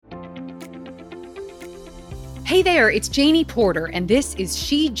Hey there, it's Janie Porter, and this is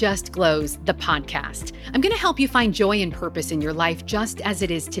She Just Glows, the podcast. I'm going to help you find joy and purpose in your life just as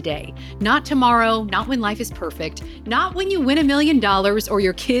it is today. Not tomorrow, not when life is perfect, not when you win $1 million or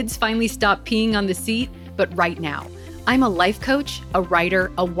your kids finally stop peeing on the seat, but right now. I'm a life coach, a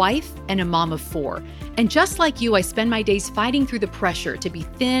writer, a wife, and a mom of 4. And just like you, I spend my days fighting through the pressure to be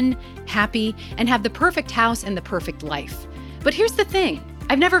thin, happy, and have the perfect house and the perfect life. But here's the thing,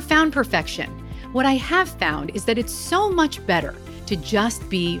 I've never found perfection. What I have found is that it's so much better to just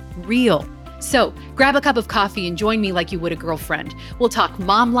be real. So grab a cup of coffee and join me like you would a girlfriend. We'll talk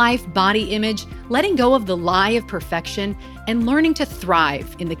mom life, body image, letting go of the lie of perfection, and learning to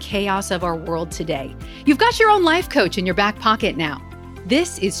thrive in the chaos of our world today. You've got your own life coach in your back pocket now.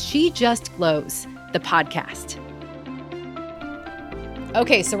 This is She Just Glows, the podcast.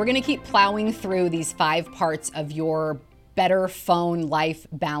 Okay, so we're going to keep plowing through these 5 parts of your better phone life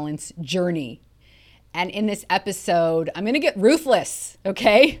balance journey. And in this episode, I'm going to get ruthless,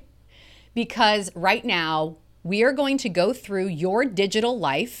 okay? Because right now, we are going to go through your digital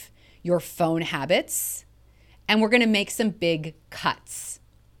life, your phone habits, and we're going to make some big cuts.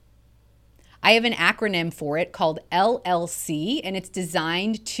 I have an acronym for it called LLC, and it's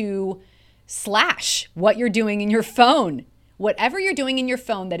designed to slash what you're doing in your phone. Whatever you're doing in your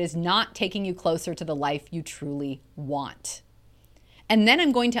phone that is not taking you closer to the life you truly want. And then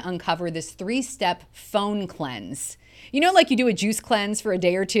I'm going to uncover this 3-step phone cleanse. You know, like you do a juice cleanse for a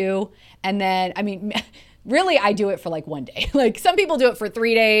day or 2, and then, really I do it for like 1 day. Like some people do it for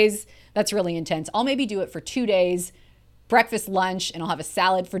 3 days. That's really intense. I'll maybe do it for 2 days, breakfast, lunch, and I'll have a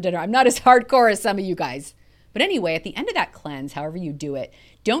salad for dinner. I'm not as hardcore as some of you guys. But anyway, at the end of that cleanse, however you do it,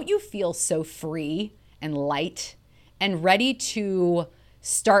 don't you feel so free and light and ready to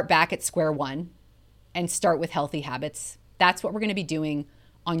start back at square one and start with healthy habits? That's what we're going to be doing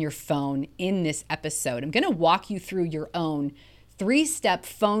on your phone in this episode. I'm going to walk you through your own 3-step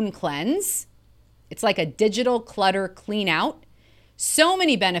phone cleanse. It's like a digital clutter clean out. So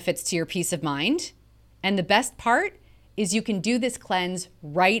many benefits to your peace of mind. And the best part is you can do this cleanse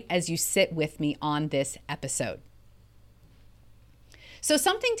right as you sit with me on this episode. So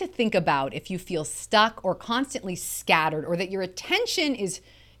something to think about if you feel stuck or constantly scattered or that your attention is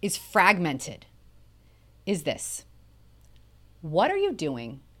fragmented is this. What are you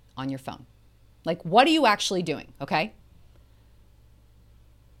doing on your phone? Like, what are you actually doing, okay?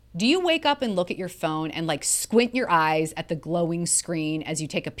 Do you wake up and look at your phone and like squint your eyes at the glowing screen as you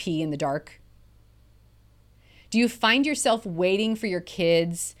take a pee in the dark? Do you find yourself waiting for your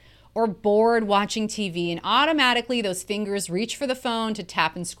kids or bored watching TV and automatically those fingers reach for the phone to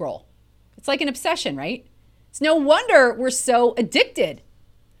tap and scroll? It's like an obsession, right? It's no wonder we're so addicted.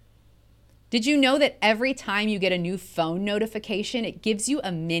 Did you know that every time you get a new phone notification, it gives you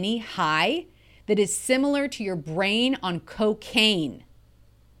a mini high that is similar to your brain on cocaine?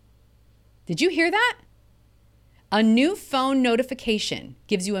 Did you hear that? A new phone notification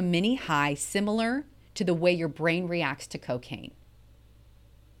gives you a mini high similar to the way your brain reacts to cocaine.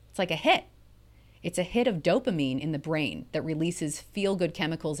 It's like a hit. It's a hit of dopamine in the brain that releases feel-good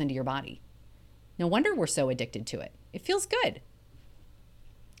chemicals into your body. No wonder we're so addicted to it. It feels good.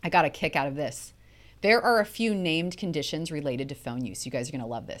 I got a kick out of this. There are a few named conditions related to phone use. You guys are going to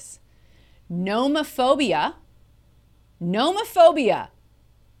love this. Nomophobia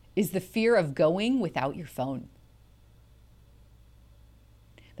is the fear of going without your phone.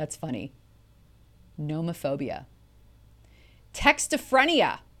 That's funny. Nomophobia.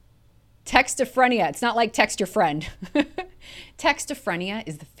 Textophrenia. It's not like text your friend. Textophrenia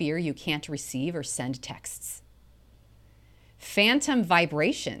is the fear you can't receive or send texts. Phantom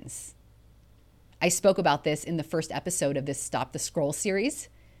vibrations. I spoke about this in the first episode of this Stop the Scroll series.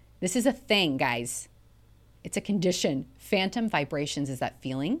 This is a thing, guys. It's a condition. Phantom vibrations is that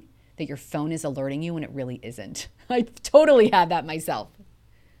feeling that your phone is alerting you when it really isn't. I totally had that myself.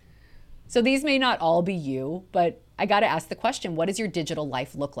 So these may not all be you, but I got to ask the question, what does your digital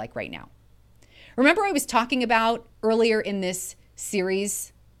life look like right now? Remember I was talking about earlier in this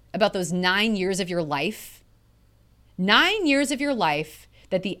series about those 9 years of your life? 9 years of your life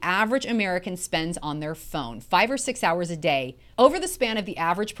that the average American spends on their phone, 5 or 6 hours a day. Over the span of the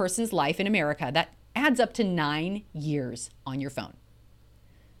average person's life in America, that adds up to 9 years on your phone.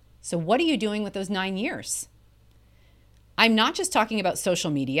 So what are you doing with those 9 years? I'm not just talking about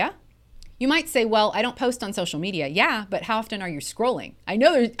social media. You might say, well, I don't post on social media. Yeah, but how often are you scrolling? I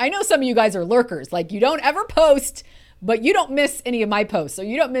know some of you guys are lurkers. Like you don't ever post, but you don't miss any of my posts, or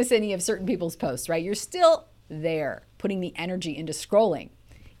you don't miss any of certain people's posts, right? You're still there, putting the energy into scrolling,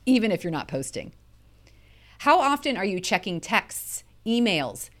 even if you're not posting. How often are you checking texts,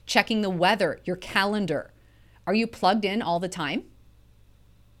 emails, checking the weather, your calendar? Are you plugged in all the time?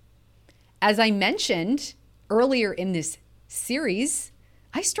 As I mentioned earlier in this series,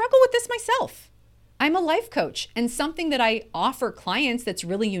 I struggle with this myself. I'm a life coach, and something that I offer clients that's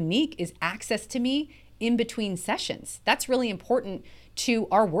really unique is access to me in between sessions. That's really important to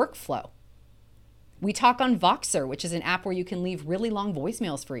our workflow. We talk on Voxer, which is an app where you can leave really long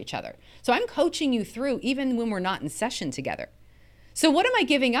voicemails for each other. So I'm coaching you through even when we're not in session together. So what am I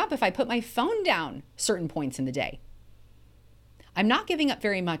giving up if I put my phone down certain points in the day? I'm not giving up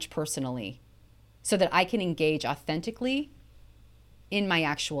very much personally so that I can engage authentically in my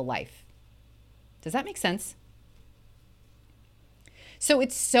actual life. Does that make sense? So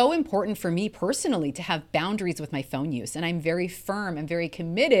it's so important for me personally to have boundaries with my phone use. And I'm very firm and very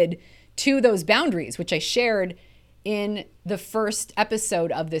committed to those boundaries, which I shared in the first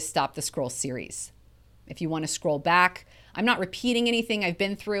episode of this Stop the Scroll series. If you want to scroll back, I'm not repeating anything I've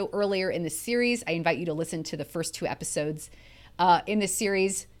been through earlier in the series. I invite you to listen to the first 2 episodes in this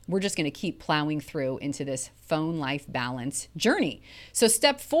series. We're just going to keep plowing through into this phone life balance journey. So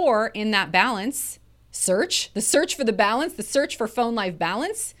step 4 in that balance search, the search for the balance, the search for phone life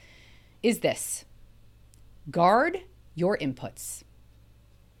balance is this: guard your inputs.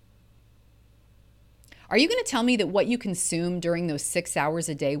 Are you going to tell me that what you consume during those 6 hours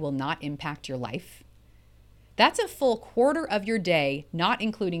a day will not impact your life? That's a full quarter of your day, not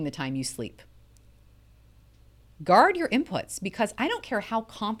including the time you sleep. Guard your inputs, because I don't care how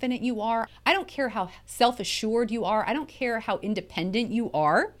confident you are. I don't care how self-assured you are. I don't care how independent you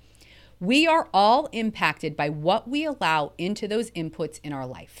are. We are all impacted by what we allow into those inputs in our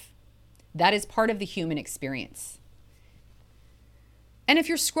life. That is part of the human experience. And if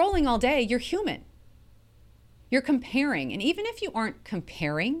you're scrolling all day, you're human. You're comparing. And even if you aren't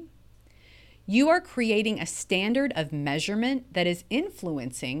comparing, you are creating a standard of measurement that is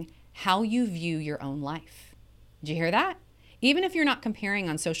influencing how you view your own life. Did you hear that? Even if you're not comparing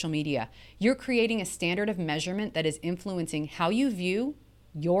on social media, you're creating a standard of measurement that is influencing how you view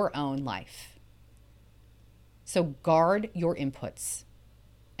your own life. So guard your inputs.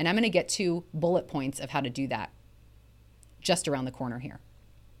 And I'm going to get to bullet points of how to do that just around the corner here.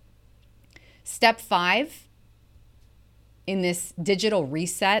 Step 5 in this digital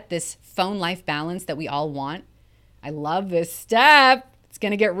reset, this phone life balance that we all want. I love this step. It's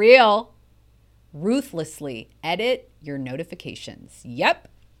going to get real. Ruthlessly edit your notifications. Yep,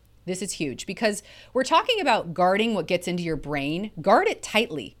 this is huge because we're talking about guarding what gets into your brain. Guard it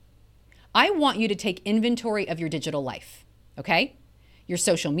tightly. I want you to take inventory of your digital life, okay? Your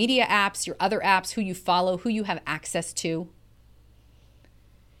social media apps, your other apps, who you follow, who you have access to.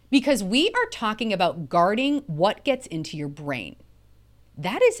 Because we are talking about guarding what gets into your brain.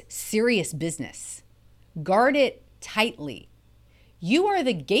 That is serious business. Guard it tightly. You are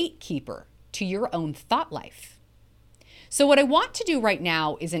the gatekeeper to your own thought life. So what I want to do right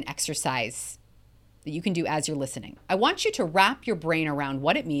now is an exercise that you can do as you're listening. I want you to wrap your brain around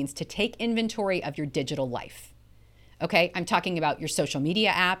what it means to take inventory of your digital life. Okay, I'm talking about your social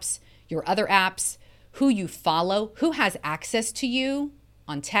media apps, your other apps, who you follow, who has access to you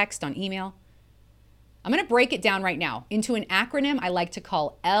on text, on email. I'm going to break it down right now into an acronym I like to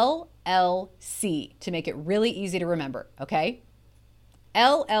call LLC to make it really easy to remember, okay?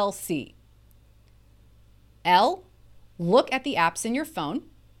 LLC. L, look at the apps in your phone.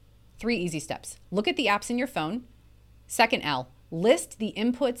 3 easy steps. Look at the apps in your phone. Second L, list the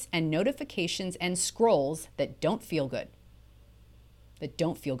inputs and notifications and scrolls that don't feel good. That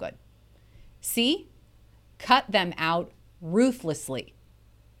don't feel good. C, cut them out ruthlessly.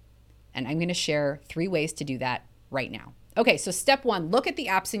 And I'm going to share 3 ways to do that right now. Okay, so step 1, look at the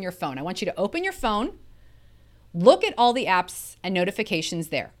apps in your phone. I want you to open your phone, look at all the apps and notifications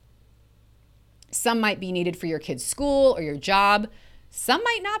there. Some might be needed for your kid's school or your job. Some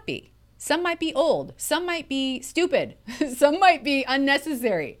might not be. Some might be old. Some might be stupid. Some might be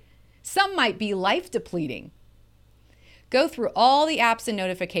unnecessary. Some might be life depleting. Go through all the apps and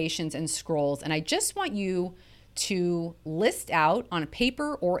notifications and scrolls, and I just want you to list out on a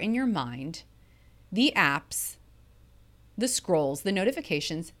paper or in your mind the apps, the scrolls, the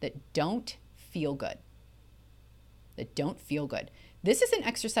notifications that don't feel good. That don't feel good. This is an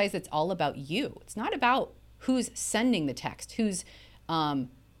exercise that's all about you. It's not about who's sending the text, who's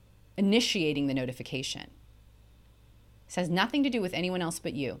initiating the notification. This has nothing to do with anyone else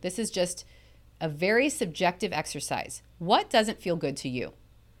but you. This is just a very subjective exercise. What doesn't feel good to you?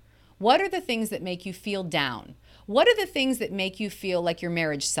 What are the things that make you feel down? What are the things that make you feel like your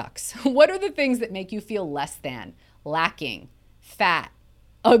marriage sucks? What are the things that make you feel less than, lacking, fat,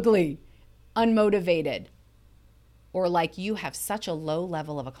 ugly, unmotivated? or like you have such a low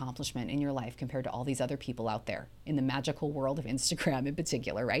level of accomplishment in your life compared to all these other people out there in the magical world of Instagram in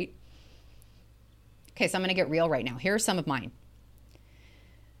particular, right? Okay, so I'm going to get real right now. Here are some of mine.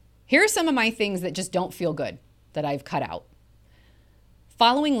 Here are some of my things that just don't feel good that I've cut out.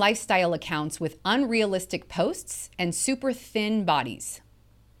 Following lifestyle accounts with unrealistic posts and super thin bodies.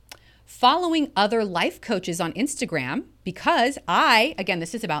 Following other life coaches on Instagram because again,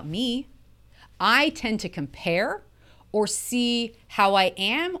 this is about me, I tend to compare or see how I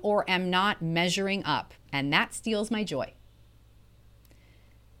am or am not measuring up, and that steals my joy.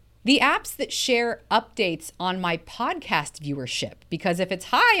 The apps that share updates on my podcast viewership, because if it's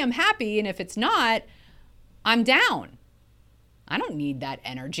high, I'm happy, and if it's not, I'm down. I don't need that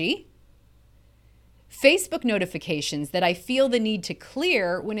energy. Facebook notifications that I feel the need to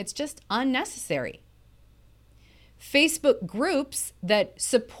clear when it's just unnecessary. Facebook groups that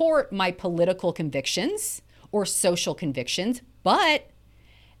support my political convictions or social convictions, but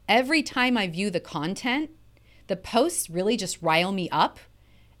every time I view the content, the posts really just rile me up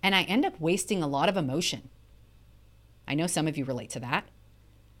and I end up wasting a lot of emotion. I know some of you relate to that.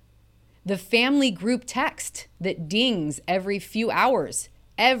 The family group text that dings every few hours,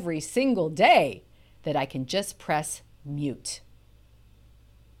 every single day, that I can just press mute.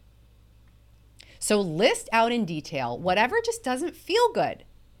 So list out in detail whatever just doesn't feel good.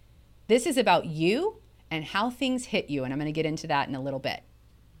 This is about you and how things hit you, and I'm going to get into that in a little bit.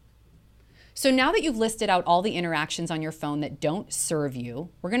 So now that you've listed out all the interactions on your phone that don't serve you,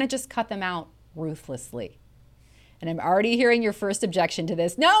 we're going to just cut them out ruthlessly. And I'm already hearing your first objection to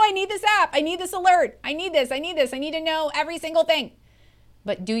this. No, I need this app. I need this alert. I need this. I need to know every single thing.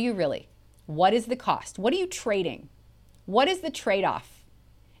 But do you really? What is the cost? What are you trading? What is the trade-off?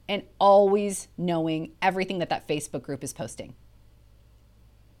 And always knowing everything that Facebook group is posting.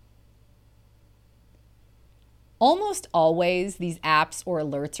 Almost always, these apps or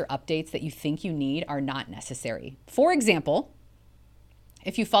alerts or updates that you think you need are not necessary. For example,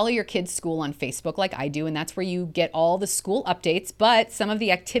 if you follow your kids' school on Facebook like I do, and that's where you get all the school updates, but some of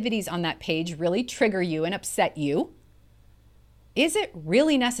the activities on that page really trigger you and upset you, is it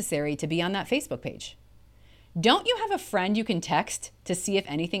really necessary to be on that Facebook page? Don't you have a friend you can text to see if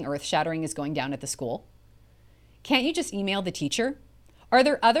anything earth-shattering is going down at the school? Can't you just email the teacher? Are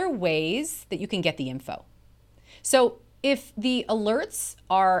there other ways that you can get the info? So if the alerts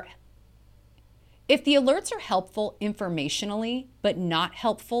are helpful informationally, but not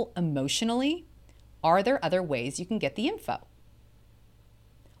helpful emotionally, are there other ways you can get the info?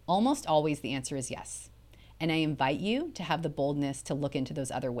 Almost always the answer is yes. And I invite you to have the boldness to look into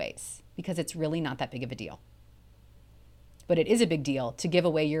those other ways because it's really not that big of a deal. But it is a big deal to give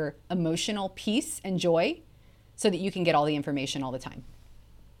away your emotional peace and joy so that you can get all the information all the time.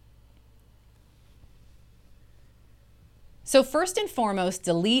 So first and foremost,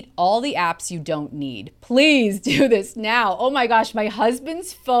 delete all the apps you don't need. Please do this now. Oh my gosh, my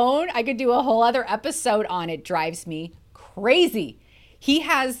husband's phone, I could do a whole other episode on it, drives me crazy. He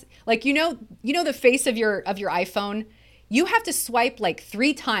has, like, you know the face of your iPhone? You have to swipe like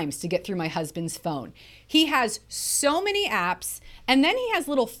 3 times to get through my husband's phone. He has so many apps, and then he has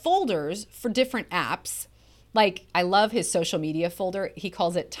little folders for different apps. Like, I love his social media folder. He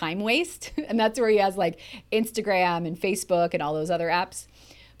calls it Time Waste. And that's where he has like Instagram and Facebook and all those other apps.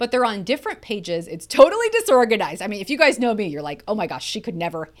 But they're on different pages. It's totally disorganized. I mean, if you guys know me, you're like, oh my gosh, she could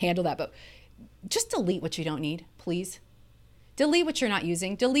never handle that. But just delete what you don't need, please. Delete what you're not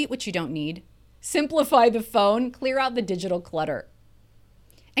using. Delete what you don't need. Simplify the phone. Clear out the digital clutter.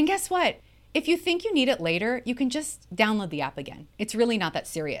 And guess what? If you think you need it later, you can just download the app again. It's really not that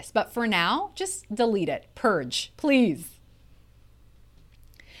serious. But for now, just delete it. Purge, please.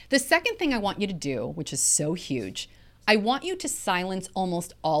 The second thing I want you to do, which is so huge, I want you to silence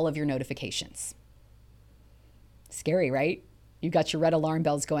almost all of your notifications. Scary, right? You got your red alarm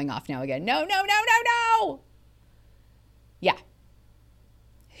bells going off now again. No, no, no, no, no. Yeah.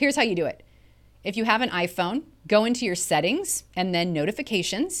 Here's how you do it. If you have an iPhone, go into your settings and then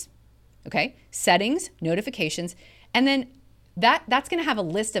notifications. Okay, settings, notifications, and then that's going to have a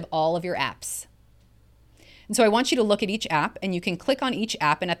list of all of your apps. And so I want you to look at each app, and you can click on each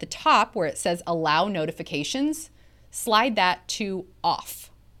app, and at the top where it says allow notifications, slide that to off.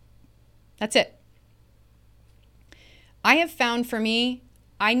 That's it. I have found for me,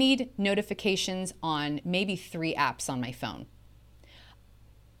 I need notifications on maybe 3 apps on my phone.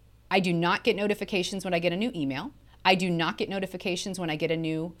 I do not get notifications when I get a new email. I do not get notifications when I get a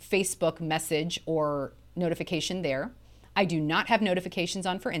new Facebook message or notification there. I do not have notifications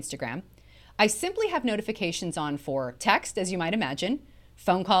on for Instagram. I simply have notifications on for text, as you might imagine,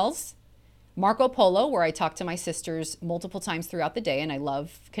 phone calls. Marco Polo, where I talk to my sisters multiple times throughout the day, and I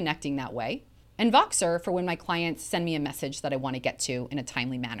love connecting that way. And Voxer for when my clients send me a message that I want to get to in a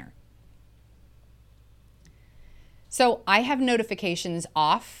timely manner. So I have notifications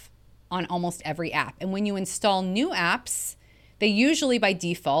off on almost every app. And when you install new apps, they usually by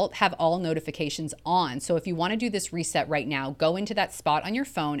default have all notifications on. So if you want to do this reset right now, go into that spot on your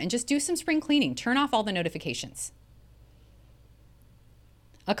phone and just do some spring cleaning. Turn off all the notifications.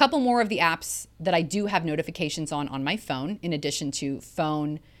 A couple more of the apps that I do have notifications on my phone, in addition to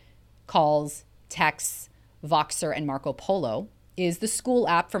phone, calls, texts, Voxer, and Marco Polo, is the school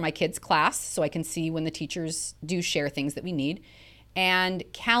app for my kids' class, so I can see when the teachers do share things that we need, and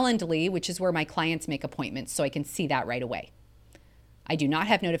Calendly, which is where my clients make appointments, so I can see that right away. I do not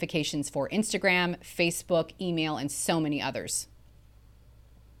have notifications for Instagram, Facebook, email, and so many others.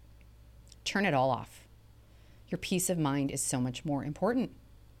 Turn it all off. Your peace of mind is so much more important.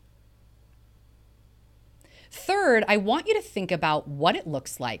 Third, I want you to think about what it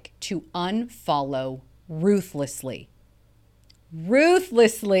looks like to unfollow ruthlessly.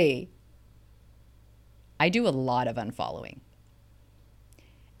 Ruthlessly. I do a lot of unfollowing.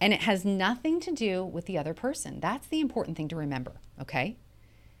 And it has nothing to do with the other person. That's the important thing to remember, okay?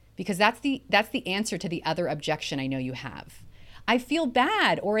 Because that's the answer to the other objection I know you have. I feel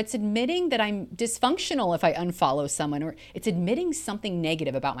bad, or it's admitting that I'm dysfunctional if I unfollow someone, or it's admitting something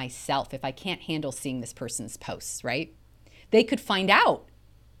negative about myself if I can't handle seeing this person's posts, right? They could find out.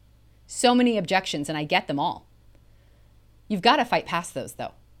 So many objections, and I get them all. You've got to fight past those,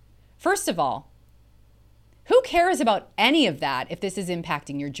 though. First of all, who cares about any of that if this is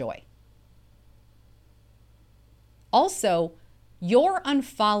impacting your joy? Also, your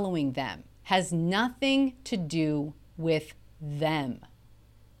unfollowing them has nothing to do with them.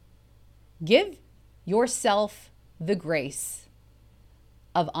 Give yourself the grace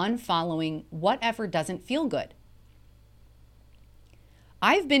of unfollowing whatever doesn't feel good.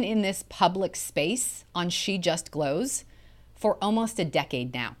 I've been in this public space on She Just Glows for almost a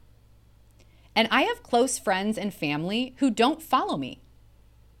decade now. And I have close friends and family who don't follow me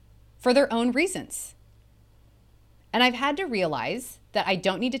for their own reasons. And I've had to realize that I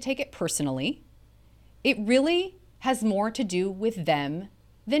don't need to take it personally. It really has more to do with them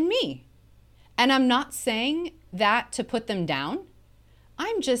than me. And I'm not saying that to put them down.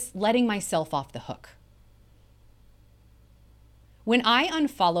 I'm just letting myself off the hook. When I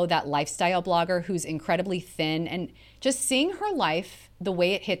unfollow that lifestyle blogger who's incredibly thin and just seeing her life the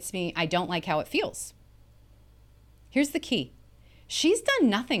way it hits me, I don't like how it feels. Here's the key. She's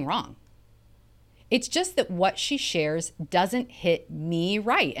done nothing wrong. It's just that what she shares doesn't hit me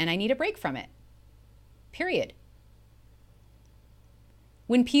right, and I need a break from it. Period.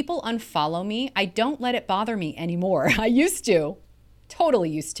 When people unfollow me, I don't let it bother me anymore. I used to, totally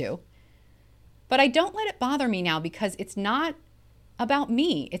used to. But I don't let it bother me now because it's not about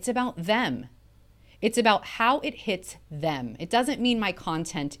me. It's about them. It's about how it hits them. It doesn't mean my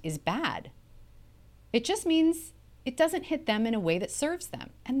content is bad. It just means it doesn't hit them in a way that serves them.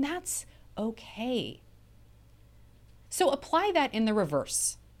 And that's okay. So apply that in the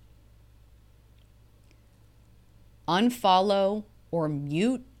reverse. Unfollow or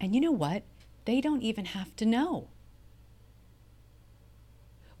mute, and you know what? They don't even have to know.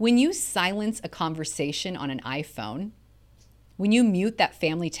 When you silence a conversation on an iPhone, when you mute that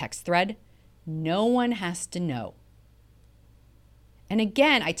family text thread, no one has to know. And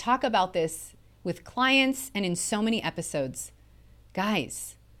again, I talk about this with clients and in so many episodes.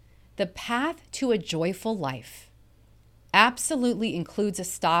 Guys, the path to a joyful life absolutely includes a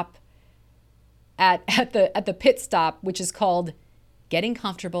stop at the pit stop, which is called getting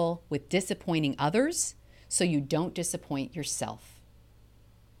comfortable with disappointing others so you don't disappoint yourself.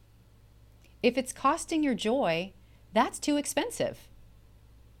 If it's costing your joy, that's too expensive.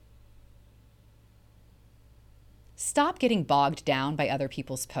 Stop getting bogged down by other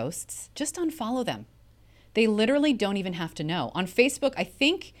people's posts. Just unfollow them. They literally don't even have to know. On Facebook, I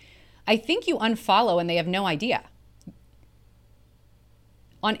think you unfollow and they have no idea.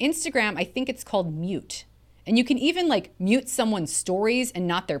 On Instagram, I think it's called mute. And you can even mute someone's stories and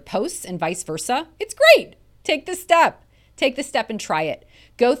not their posts and vice versa. It's great. Take the step. Take the step and try it.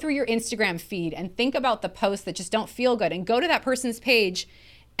 Go through your Instagram feed and think about the posts that just don't feel good and go to that person's page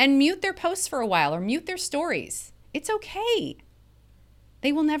and mute their posts for a while or mute their stories. It's okay.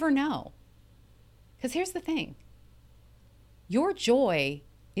 They will never know. Because here's the thing. Your joy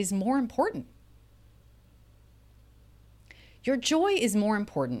is more important. Your joy is more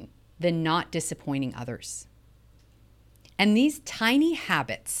important than not disappointing others. And these tiny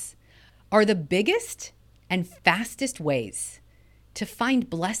habits are the biggest and fastest ways to find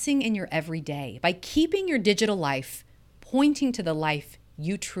blessing in your everyday by keeping your digital life pointing to the life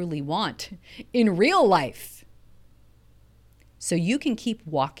you truly want in real life, so you can keep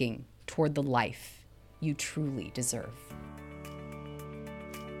walking toward the life you truly deserve.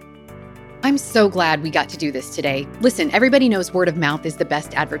 I'm so glad we got to do this today. Listen, everybody knows word of mouth is the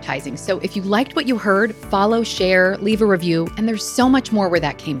best advertising. So if you liked what you heard, follow, share, leave a review, and there's so much more where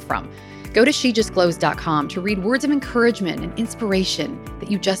that came from. Go to shejustglows.com to read words of encouragement and inspiration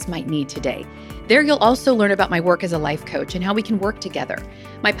that you just might need today. There you'll also learn about my work as a life coach and how we can work together.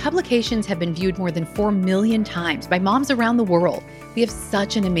 My publications have been viewed more than 4 million times by moms around the world. We have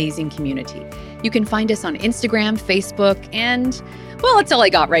such an amazing community. You can find us on Instagram, Facebook, and, well, that's all I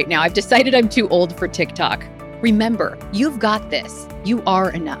got right now. I've decided I'm too old for TikTok. Remember, you've got this. You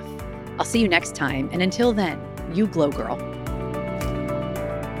are enough. I'll see you next time, and until then, you glow, girl.